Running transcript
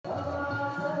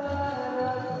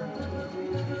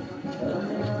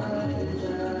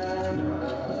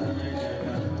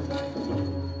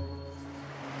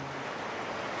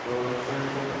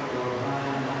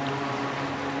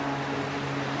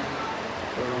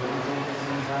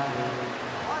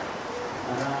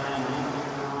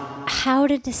how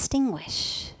to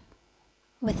distinguish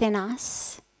within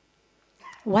us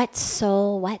what's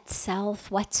soul, what's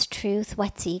self, what's truth,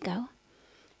 what's ego,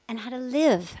 and how to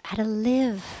live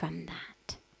from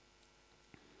that.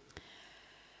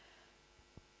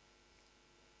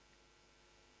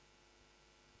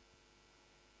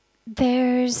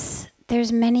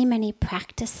 There's many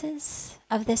practices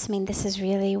of this. I mean, this is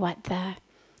really what the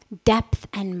depth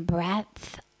and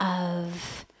breadth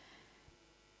of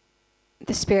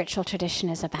the spiritual tradition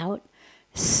is about.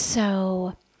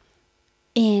 So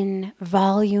in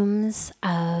volumes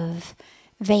of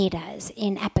Vedas,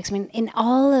 in epics, I mean, in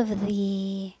all of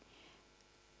the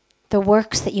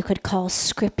works that you could call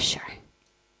scripture,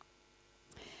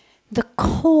 the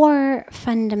core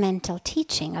fundamental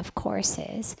teaching, of course,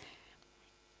 is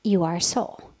you are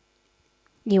soul.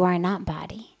 You are not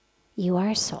body. You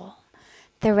are soul.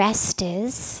 The rest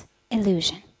is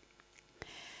illusion.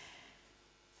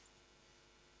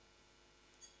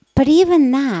 But even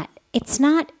that, it's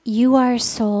not you are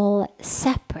soul,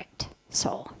 separate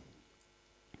soul.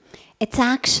 It's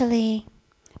actually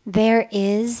there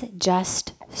is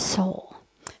just soul.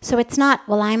 So it's not,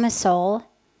 well, I'm a soul,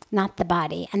 not the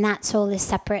body, and that soul is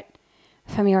separate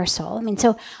from your soul. I mean,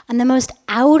 so on the most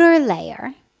outer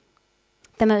layer,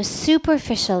 the most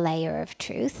superficial layer of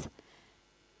truth,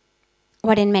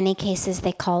 what in many cases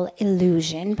they call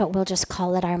illusion, but we'll just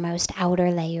call it our most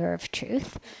outer layer of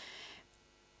truth.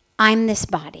 I'm this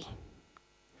body.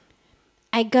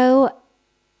 I go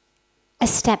a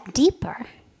step deeper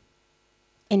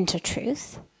into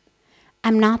truth.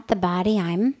 I'm not the body,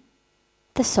 I'm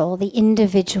the soul, the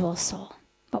individual soul,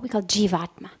 what we call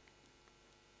Jivatma.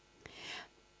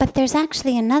 But there's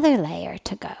actually another layer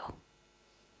to go,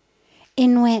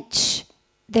 in which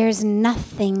there's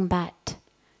nothing but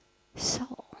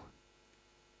soul.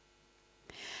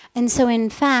 And so in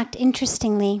fact,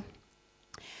 interestingly,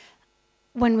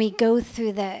 when we go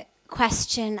through the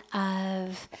question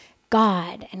of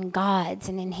God and gods,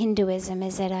 and in Hinduism,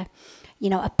 is it a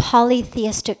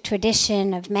polytheistic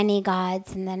tradition of many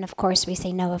gods? And then of course we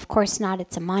say, no, of course not,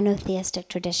 it's a monotheistic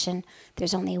tradition.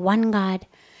 There's only one God.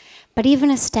 But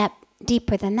even a step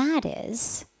deeper than that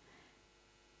is,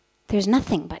 there's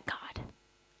nothing but God.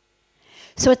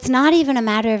 So it's not even a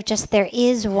matter of just there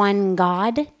is one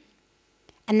God,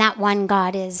 and that one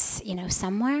God is,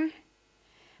 somewhere.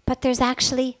 But there's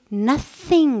actually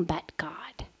nothing but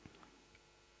God.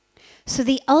 So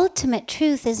the ultimate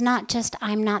truth is not just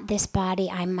I'm not this body,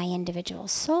 I'm my individual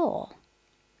soul.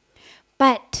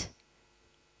 But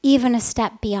even a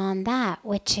step beyond that,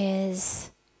 which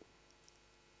is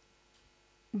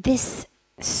this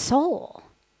soul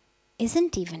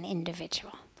isn't even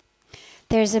individual.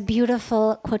 There's a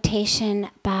beautiful quotation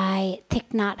by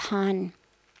Thich Nhat Hanh,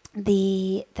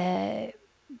 the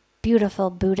beautiful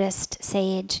Buddhist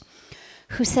sage,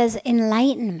 who says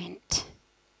enlightenment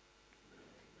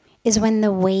is when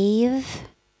the wave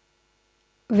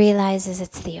realizes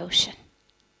it's the ocean.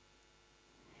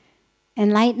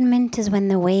 Enlightenment is when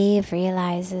the wave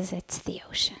realizes it's the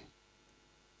ocean.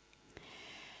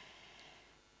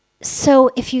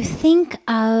 So if you think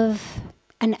of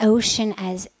an ocean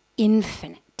as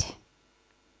infinite,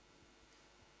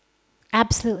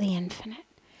 absolutely infinite,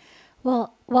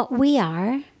 well, what we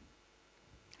are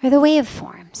the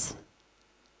waveforms.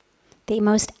 The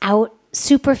most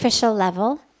superficial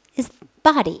level is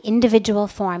body, individual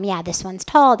form. Yeah, this one's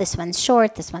tall, this one's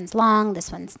short, this one's long,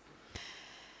 this one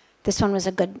was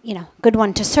a good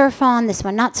one to surf on, this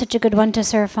one not such a good one to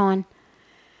surf on.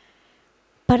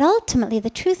 But ultimately, the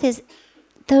truth is,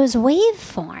 those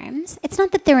waveforms, it's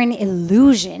not that they're an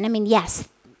illusion. I mean, yes,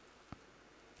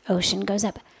 ocean goes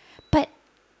up, but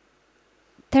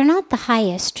they're not the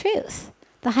highest truth.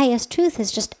 The highest truth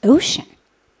is just ocean.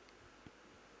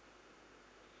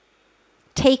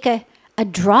 Take a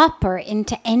dropper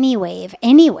into any wave,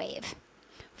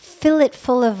 fill it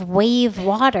full of wave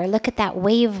water. Look at that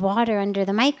wave water under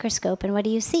the microscope, and what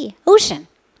do you see? Ocean.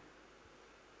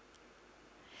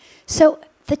 So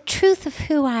the truth of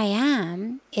who I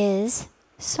am is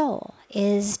soul,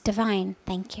 is divine,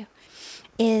 thank you,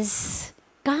 is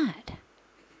God.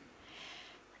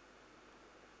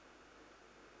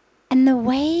 And the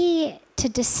way to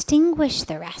distinguish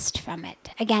the rest from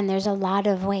it, again, there's a lot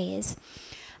of ways.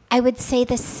 I would say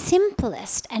the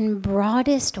simplest and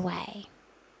broadest way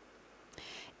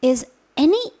is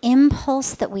any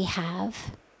impulse that we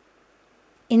have,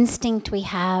 instinct we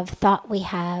have, thought we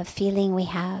have, feeling we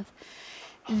have,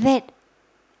 that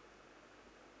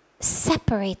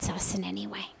separates us in any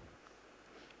way,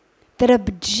 that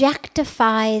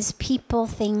objectifies people,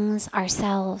 things,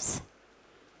 ourselves,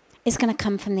 is going to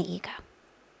come from the ego.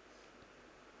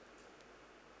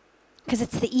 Because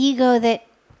it's the ego that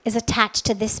is attached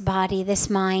to this body, this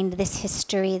mind, this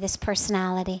history, this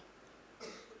personality,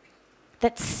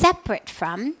 that's separate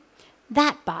from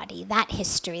that body, that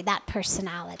history, that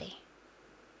personality.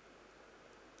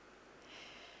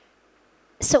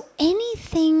 So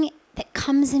anything that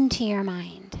comes into your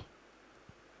mind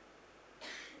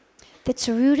that's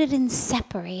rooted in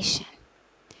separation,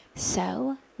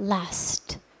 so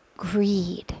lust,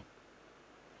 greed,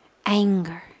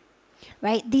 anger,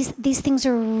 right? These things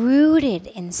are rooted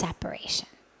in separation.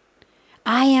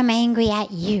 I am angry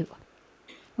at you.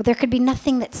 Well, there could be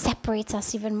nothing that separates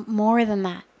us even more than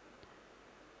that.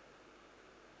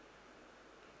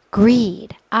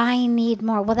 Greed. I need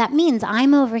more. Well, that means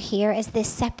I'm over here as this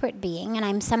separate being and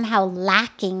I'm somehow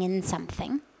lacking in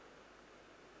something.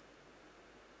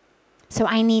 So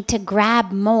I need to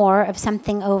grab more of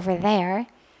something over there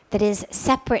that is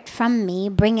separate from me,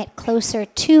 bring it closer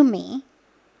to me.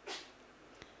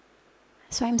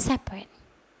 So I'm separate.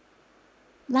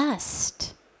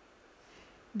 Lust.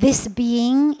 This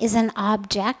being is an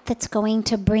object that's going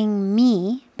to bring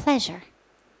me pleasure.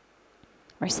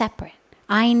 We're separate.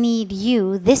 I need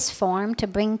you, this form, to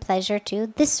bring pleasure to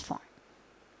this form.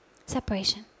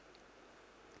 Separation.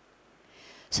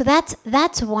 So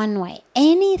that's one way.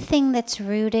 Anything that's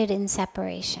rooted in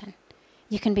separation,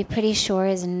 you can be pretty sure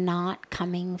is not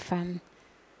coming from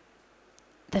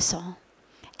the soul.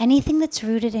 Anything that's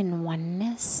rooted in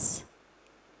oneness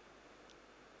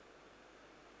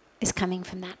is coming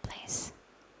from that place.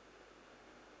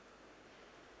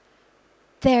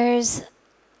 There's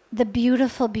the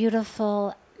beautiful,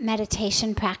 beautiful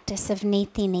meditation practice of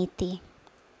Neti Neti,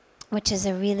 which is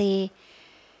a really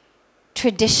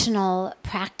traditional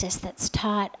practice that's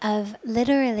taught of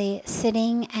literally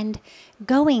sitting and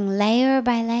going layer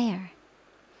by layer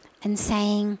and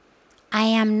saying, I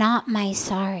am not my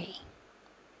sorry.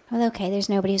 Well, okay, there's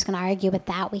nobody who's going to argue with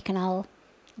that. We can all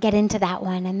get into that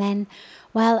one. And then,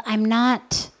 well, I'm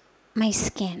not my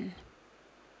skin.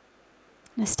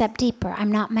 A step deeper,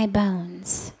 I'm not my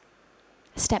bones.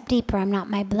 A step deeper, I'm not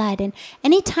my blood. And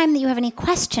any time that you have any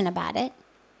question about it,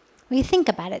 well, you think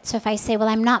about it. So if I say, well,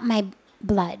 I'm not my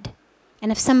blood,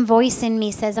 and if some voice in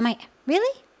me says, am I,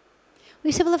 really? Well,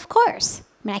 you say, well, of course.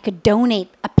 I mean, I could donate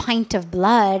a pint of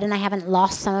blood and I haven't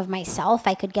lost some of myself.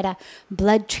 I could get a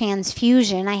blood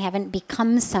transfusion. I haven't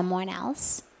become someone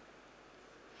else.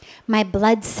 My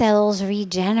blood cells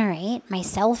regenerate.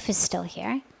 Myself is still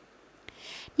here.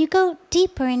 You go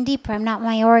deeper and deeper. I'm not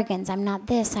my organs. I'm not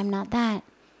this. I'm not that.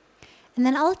 And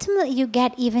then ultimately you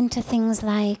get even to things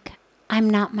like, I'm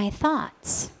not my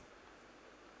thoughts.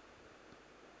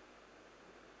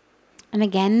 And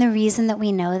again, the reason that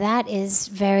we know that is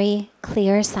very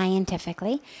clear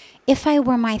scientifically. If I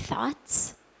were my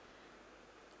thoughts,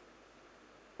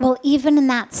 well, even in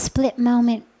that split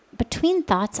moment between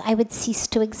thoughts, I would cease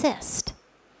to exist.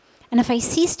 And if I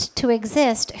ceased to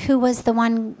exist, who was the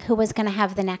one who was going to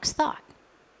have the next thought?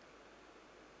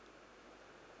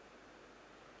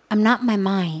 I'm not my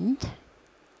mind.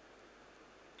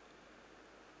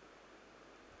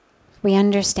 We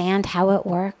understand how it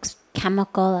works.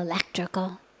 Chemical,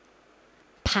 electrical,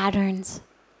 patterns.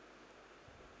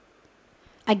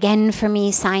 Again, for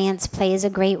me, science plays a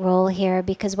great role here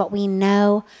because what we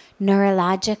know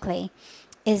neurologically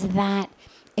is that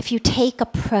if you take a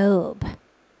probe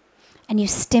and you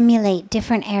stimulate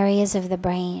different areas of the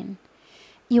brain,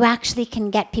 you actually can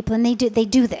get people, and they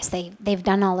do this, they've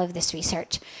done all of this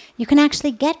research. You can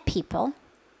actually get people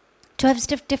to have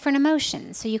different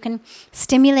emotions. So you can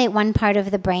stimulate one part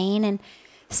of the brain and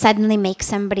suddenly make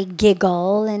somebody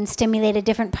giggle, and stimulate a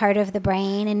different part of the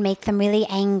brain and make them really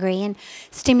angry, and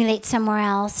stimulate somewhere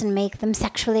else and make them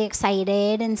sexually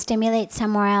excited, and stimulate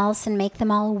somewhere else and make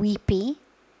them all weepy.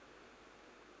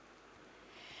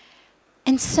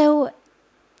 And so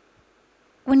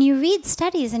when you read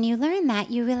studies and you learn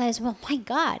that, you realize, well, my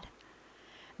God.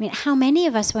 I mean, how many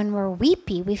of us, when we're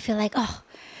weepy, we feel like, oh,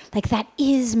 like that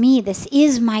is me. This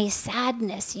is my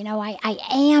sadness. You know, I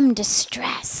am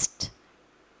distressed.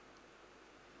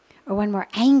 Or when we're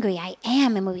angry, I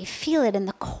am, and when we feel it in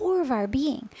the core of our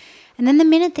being. And then the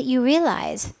minute that you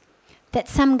realize that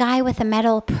some guy with a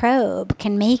metal probe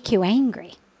can make you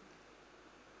angry,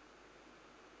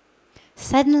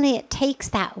 suddenly it takes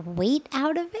that weight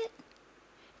out of it,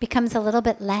 becomes a little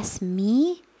bit less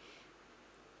me,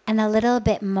 and a little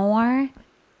bit more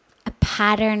a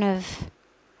pattern of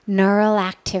neural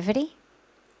activity.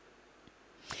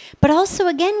 But also,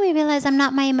 again, we realize I'm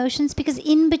not my emotions, because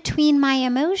in between my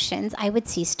emotions, I would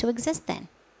cease to exist then.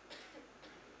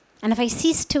 And if I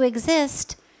cease to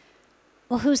exist,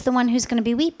 well, who's the one who's going to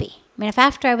be weepy? I mean, if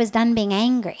after I was done being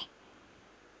angry,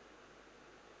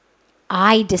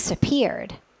 I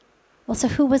disappeared. Well, so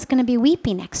who was going to be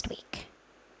weepy next week?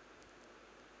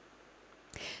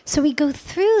 So we go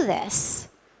through this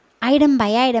item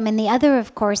by item. And the other,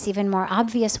 of course, even more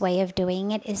obvious way of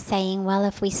doing it is saying, well,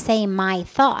 if we say my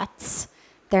thoughts,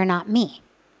 they're not me.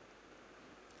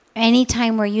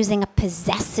 Anytime we're using a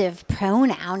possessive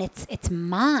pronoun, it's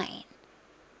mine.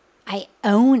 I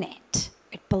own it.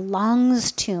 It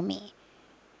belongs to me.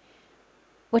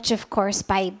 Which, of course,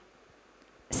 by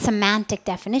semantic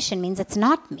definition means it's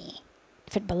not me.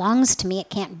 If it belongs to me, it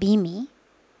can't be me.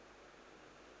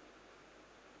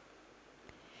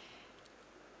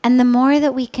 And the more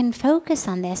that we can focus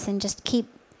on this and just keep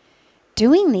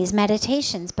doing these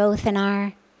meditations, both in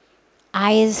our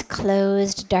eyes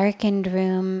closed, darkened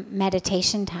room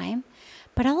meditation time,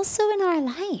 but also in our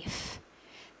life,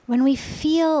 when we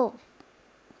feel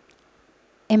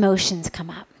emotions come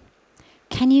up,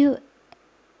 can you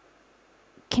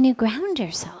ground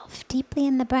yourself deeply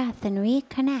in the breath and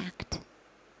reconnect?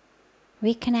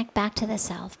 Reconnect back to the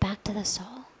self, back to the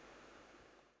soul.